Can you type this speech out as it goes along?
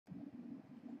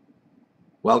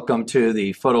Welcome to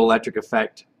the photoelectric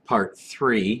effect part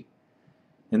 3.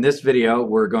 In this video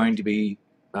we're going to be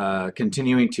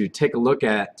continuing to take a look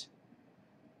at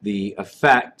the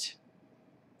effect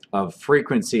of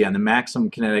frequency on the maximum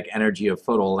kinetic energy of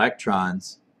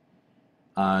photoelectrons.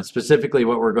 Specifically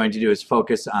what we're going to do is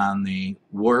focus on the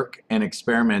work and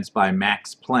experiments by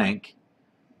Max Planck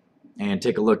and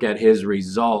take a look at his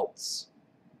results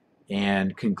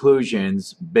and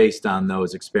conclusions based on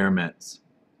those experiments.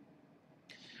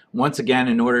 Once again,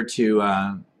 in order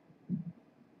to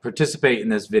participate in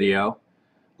this video,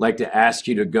 I'd like to ask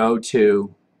you to go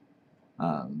to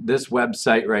this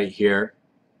website right here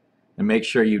and make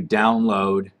sure you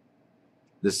download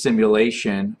the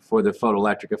simulation for the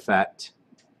photoelectric effect.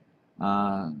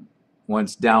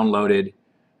 Once downloaded,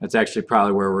 that's actually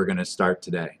probably where we're going to start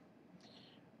today.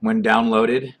 When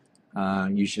downloaded,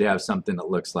 you should have something that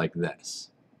looks like this.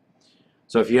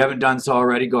 So if you haven't done so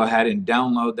already, go ahead and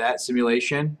download that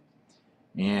simulation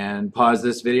and pause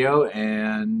this video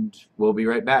and we'll be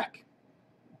right back.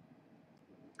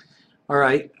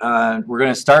 Alright, we're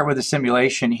going to start with the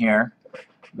simulation here.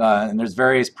 And there's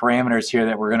various parameters here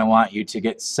that we're going to want you to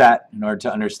get set in order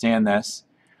to understand this.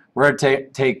 We're going to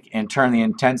take and turn the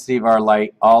intensity of our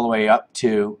light all the way up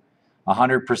to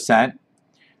 100%.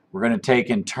 We're going to take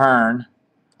and turn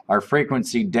our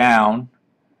frequency down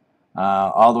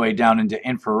all the way down into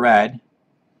infrared,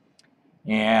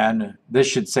 and this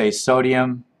should say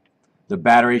sodium. The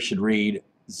battery should read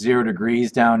 0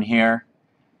 degrees down here,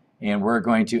 and we're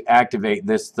going to activate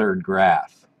this third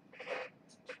graph.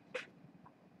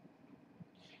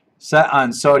 Set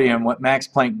on sodium, what Max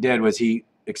Planck did was he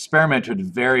experimented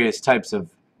with various types of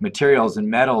materials and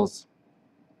metals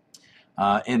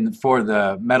for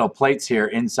the metal plates here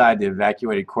inside the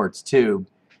evacuated quartz tube.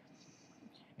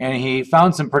 And he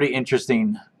found some pretty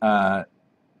interesting stuff.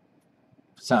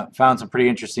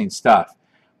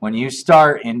 When you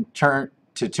start and turn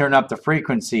up the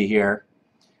frequency here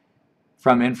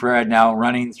from infrared, now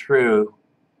running through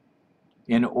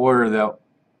in order the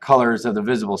colors of the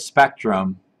visible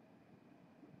spectrum,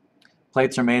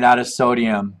 plates are made out of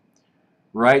sodium.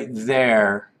 Right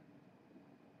there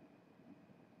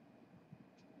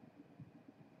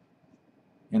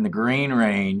in the green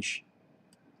range,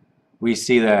 we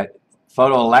see that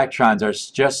photoelectrons are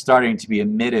just starting to be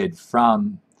emitted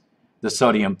from the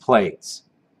sodium plates.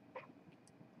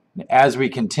 As we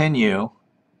continue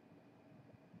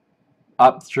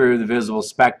up through the visible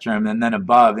spectrum and then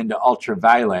above into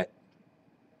ultraviolet,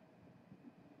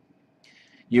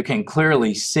 you can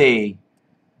clearly see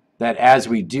that as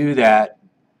we do that,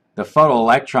 the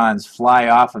photoelectrons fly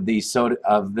off of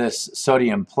this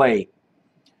sodium plate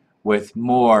with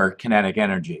more kinetic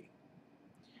energy.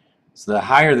 So the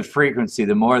higher the frequency,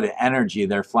 the more the energy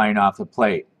they're flying off the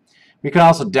plate. We can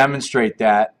also demonstrate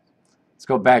that. Let's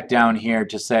go back down here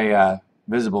to say a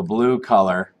visible blue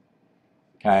color.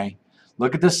 Okay.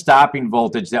 Look at the stopping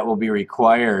voltage that will be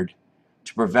required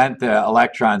to prevent the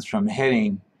electrons from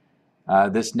hitting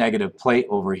this negative plate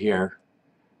over here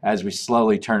as we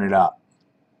slowly turn it up.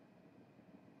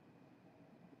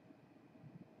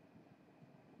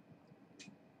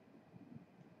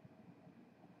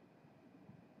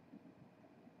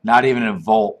 Not even a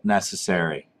volt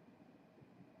necessary.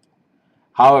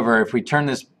 However, if we turn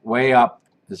this way up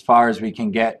as far as we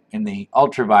can get in the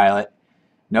ultraviolet,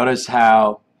 notice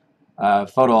how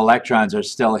photoelectrons are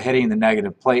still hitting the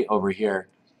negative plate over here,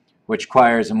 which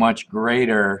requires a much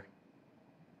greater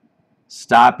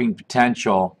stopping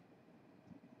potential.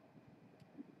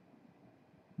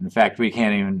 In fact, we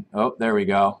can't even, oh, there we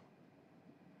go.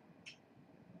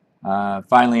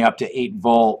 Finally, up to 8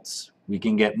 volts. We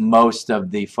can get most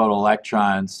of the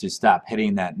photoelectrons to stop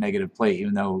hitting that negative plate,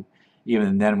 even though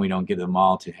even then we don't get them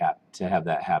all to have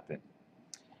that happen.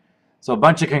 So a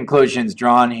bunch of conclusions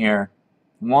drawn here.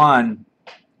 One,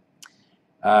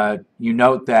 you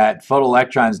note that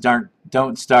photoelectrons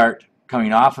don't start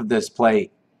coming off of this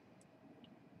plate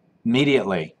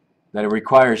immediately, that it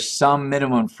requires some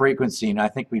minimum frequency, and I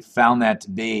think we found that to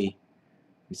be,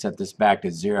 we set this back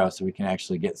to 0 so we can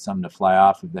actually get some to fly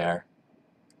off of there.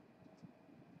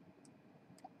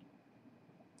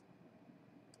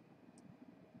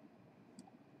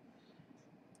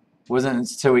 It wasn't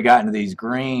until we got into these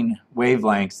green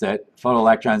wavelengths that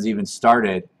photoelectrons even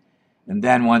started, and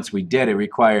then once we did, it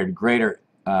required greater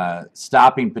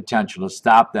stopping potential to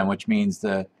stop them, which means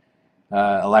the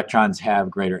electrons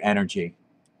have greater energy.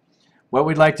 What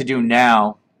we'd like to do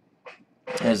now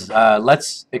is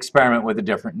let's experiment with a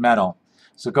different metal.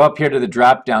 So go up here to the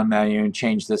drop down menu and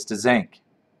change this to zinc.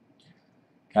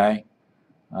 Okay.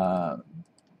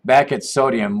 Back at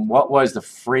sodium, what was the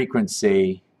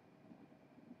frequency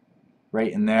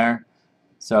right in there.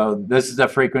 So this is the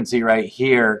frequency right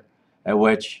here at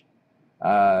which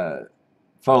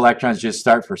photoelectrons just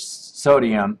start for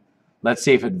sodium. Let's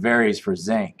see if it varies for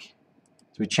zinc.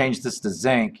 So we change this to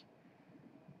zinc.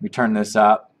 We turn this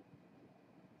up.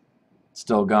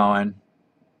 Still going.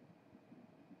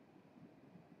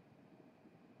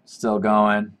 Still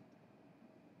going.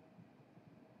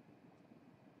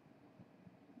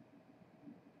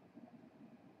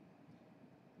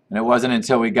 And it wasn't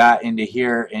until we got into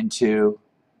here, into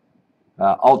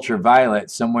ultraviolet,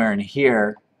 somewhere in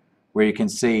here, where you can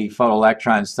see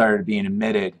photoelectrons started being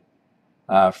emitted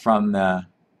from the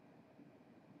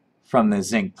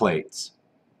zinc plates.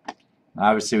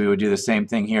 Obviously, we would do the same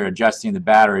thing here, adjusting the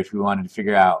battery if we wanted to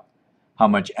figure out how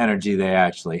much energy they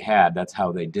actually had. That's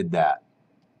how they did that.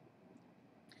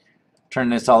 Turn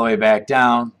this all the way back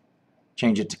down,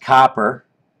 change it to copper.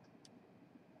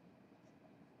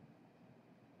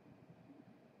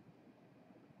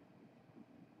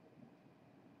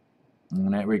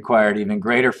 And it required even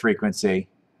greater frequency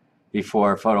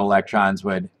before photoelectrons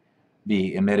would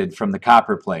be emitted from the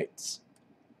copper plates.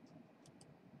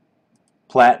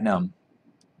 Platinum.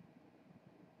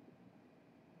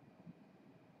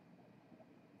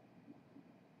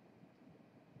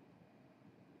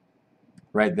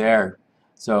 Right there.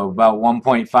 So about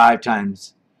 1.5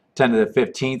 times 10 to the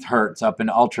 15th hertz up in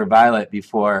ultraviolet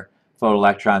before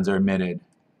photoelectrons are emitted.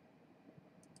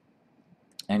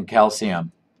 And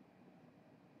calcium.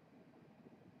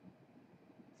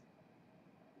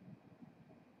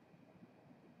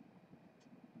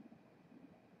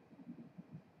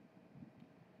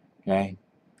 Okay,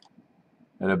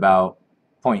 at about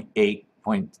 0.8,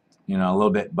 a little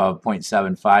bit above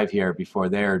 0.75 here before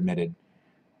they're emitted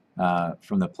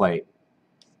from the plate.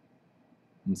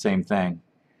 And same thing.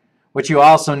 What you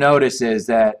also notice is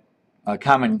that a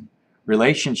common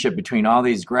relationship between all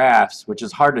these graphs, which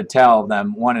is hard to tell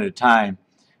them one at a time.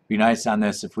 It'd be nice on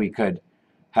this if we could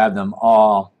have them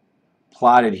all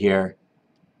plotted here,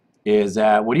 is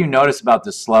what do you notice about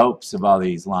the slopes of all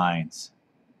these lines?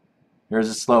 There's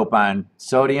a slope on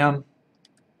sodium.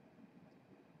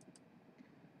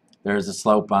 There's a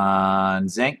slope on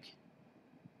zinc.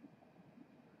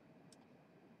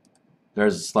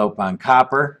 There's a slope on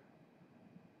copper.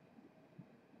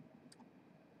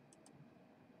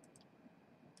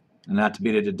 And not to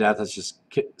beat it to death, let's just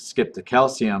skip the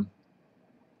calcium.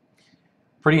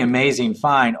 Pretty amazing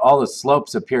find. All the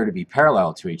slopes appear to be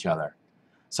parallel to each other.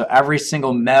 So every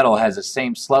single metal has the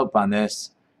same slope on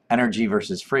this energy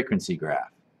versus frequency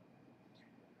graph.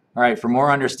 All right, for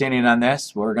more understanding on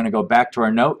this, we're going to go back to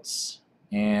our notes,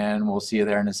 and we'll see you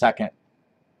there in a second.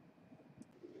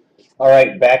 All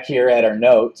right, back here at our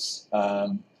notes,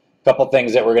 a couple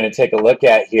things that we're going to take a look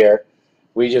at here.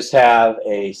 We just have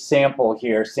a sample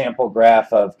here, sample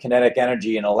graph of kinetic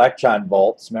energy in electron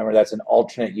volts. Remember, that's an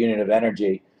alternate unit of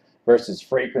energy versus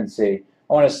frequency.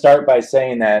 I want to start by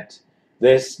saying that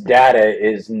this data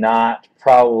is not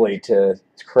probably to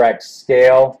correct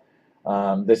scale.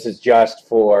 This is just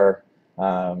for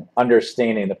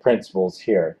understanding the principles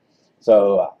here.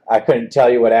 So I couldn't tell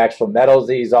you what actual metals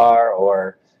these are,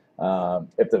 or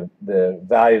if the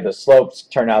value of the slopes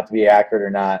turn out to be accurate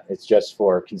or not. It's just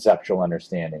for conceptual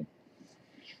understanding.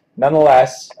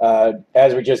 Nonetheless,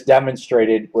 as we just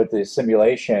demonstrated with the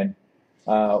simulation,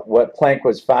 what Planck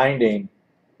was finding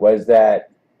was that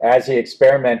as he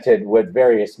experimented with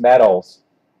various metals,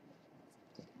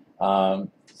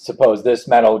 suppose this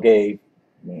metal gave,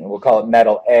 we'll call it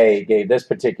metal A, gave this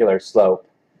particular slope.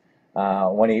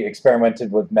 When he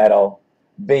experimented with metal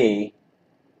B,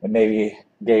 it maybe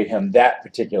gave him that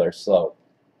particular slope.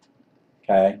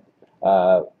 Okay,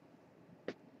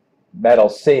 metal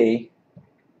C,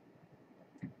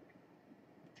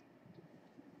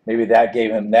 maybe that gave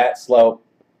him that slope,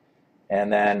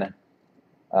 and then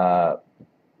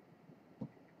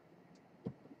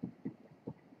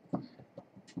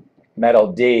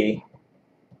metal D,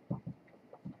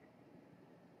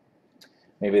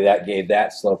 maybe that gave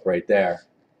that slope right there.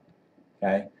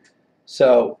 Okay,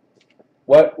 so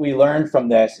what we learned from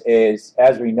this is,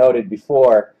 as we noted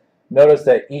before, notice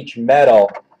that each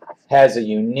metal has a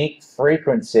unique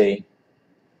frequency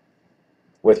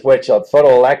with which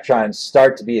photoelectrons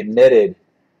start to be emitted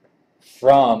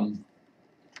from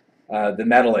the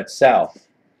metal itself.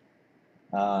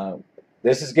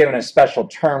 This is given a special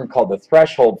term called the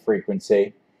threshold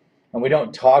frequency, and we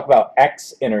don't talk about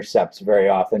x-intercepts very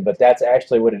often, but that's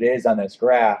actually what it is on this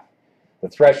graph. The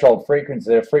threshold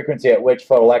frequency, the frequency at which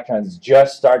photoelectrons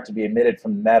just start to be emitted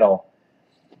from the metal,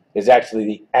 is actually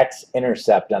the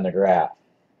x-intercept on the graph.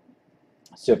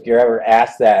 So if you're ever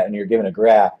asked that and you're given a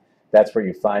graph, that's where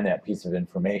you find that piece of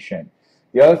information.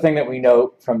 The other thing that we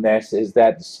note from this is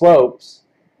that the slopes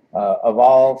of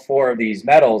all four of these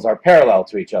metals are parallel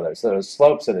to each other, so those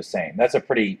slopes are the same. That's a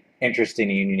pretty interesting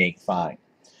and unique find.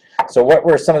 So what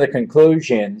were some of the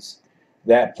conclusions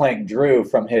that Planck drew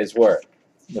from his work?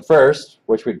 The first,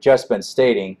 which we've just been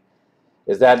stating,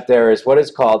 is that there is what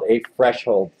is called a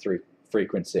threshold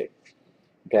frequency.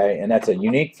 Okay, and that's a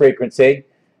unique frequency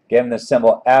given the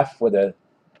symbol F with a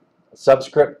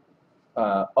subscript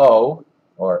O,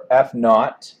 or F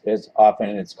naught is often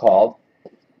it's called.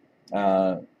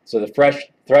 So the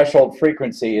threshold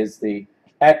frequency is the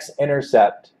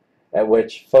x-intercept at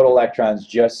which photoelectrons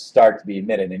just start to be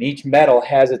emitted, and each metal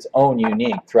has its own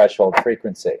unique threshold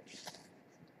frequency.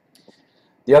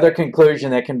 The other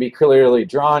conclusion that can be clearly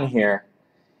drawn here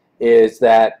is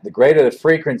that the greater the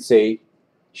frequency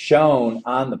shown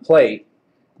on the plate,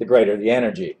 the greater the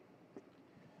energy.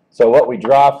 So what we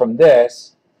draw from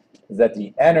this is that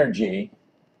the energy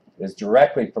is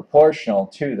directly proportional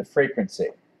to the frequency.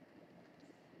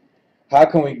 How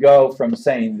can we go from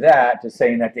saying that to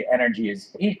saying that the energy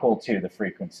is equal to the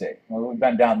frequency? Well, we've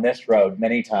been down this road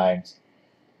many times.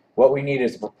 What we need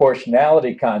is a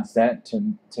proportionality constant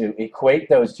to equate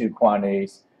those two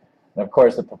quantities. And of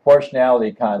course, the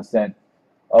proportionality constant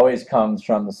always comes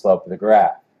from the slope of the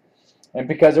graph. And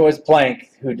because it was Planck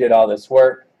who did all this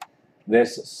work,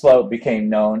 this slope became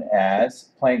known as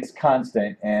Planck's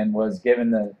constant and was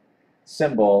given the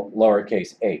symbol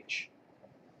lowercase h.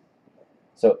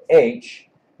 So h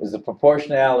is the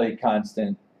proportionality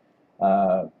constant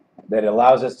that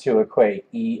allows us to equate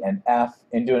E and F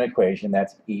into an equation.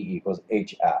 That's E equals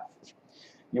HF.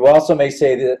 You also may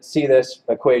see this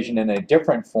equation in a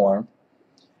different form,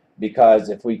 because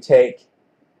if we take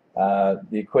the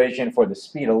equation for the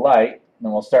speed of light,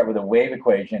 then we'll start with a wave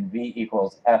equation, V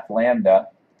equals F lambda,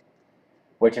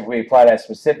 which if we apply that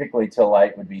specifically to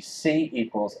light would be C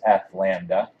equals F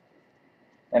lambda.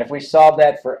 And if we solve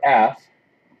that for F,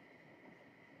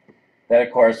 that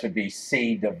of course would be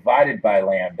C divided by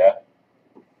lambda.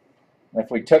 And if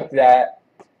we took that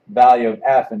value of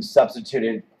F and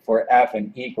substituted for F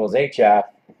and E equals HF,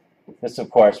 this of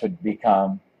course would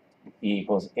become E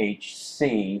equals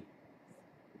HC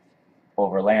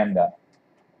over lambda.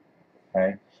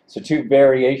 Okay? So two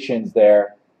variations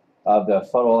there of the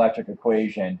photoelectric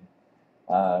equation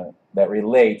that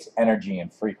relates energy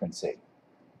and frequency.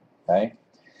 Okay?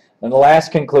 And the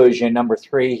last conclusion, number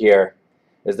 3 here,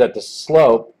 is that the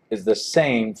slope is the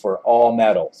same for all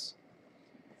metals.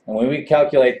 And when we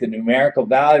calculate the numerical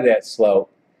value of that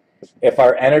slope, if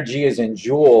our energy is in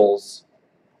joules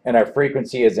and our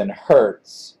frequency is in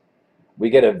hertz, we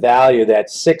get a value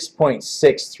that's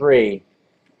 6.63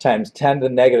 times 10 to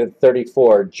the negative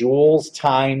 34 joules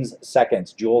times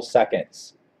seconds, joule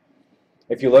seconds.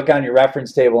 If you look on your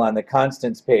reference table on the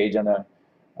constants page on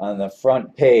the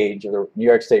front page of the New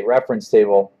York State reference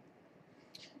table,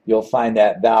 you'll find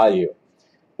that value.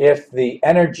 If the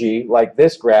energy, like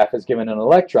this graph, is given in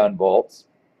electron volts,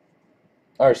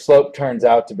 our slope turns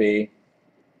out to be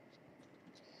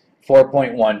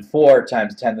 4.14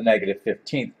 times 10 to the negative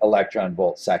 15th electron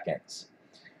volt seconds.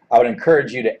 I would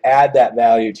encourage you to add that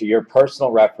value to your personal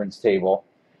reference table.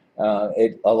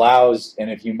 It allows,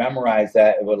 and if you memorize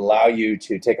that, it would allow you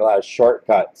to take a lot of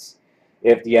shortcuts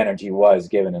if the energy was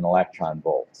given in electron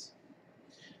volts.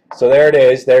 So there it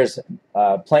is. There's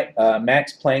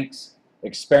Max Planck's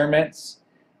experiments.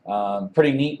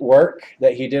 Pretty neat work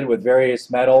that he did with various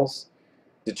metals,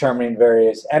 determining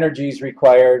various energies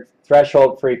required,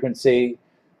 threshold frequency,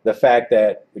 the fact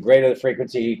that the greater the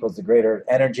frequency equals the greater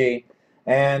energy,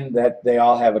 and that they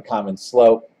all have a common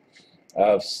slope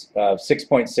of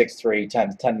 6.63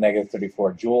 times 10 to the negative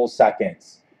 34 joule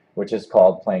seconds, which is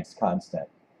called Planck's constant.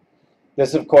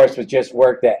 This, of course, was just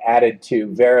work that added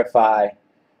to verify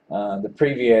the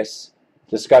previous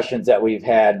discussions that we've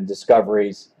had and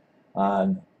discoveries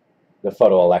on the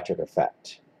photoelectric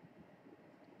effect.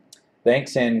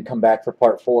 Thanks, and come back for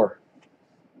part 4.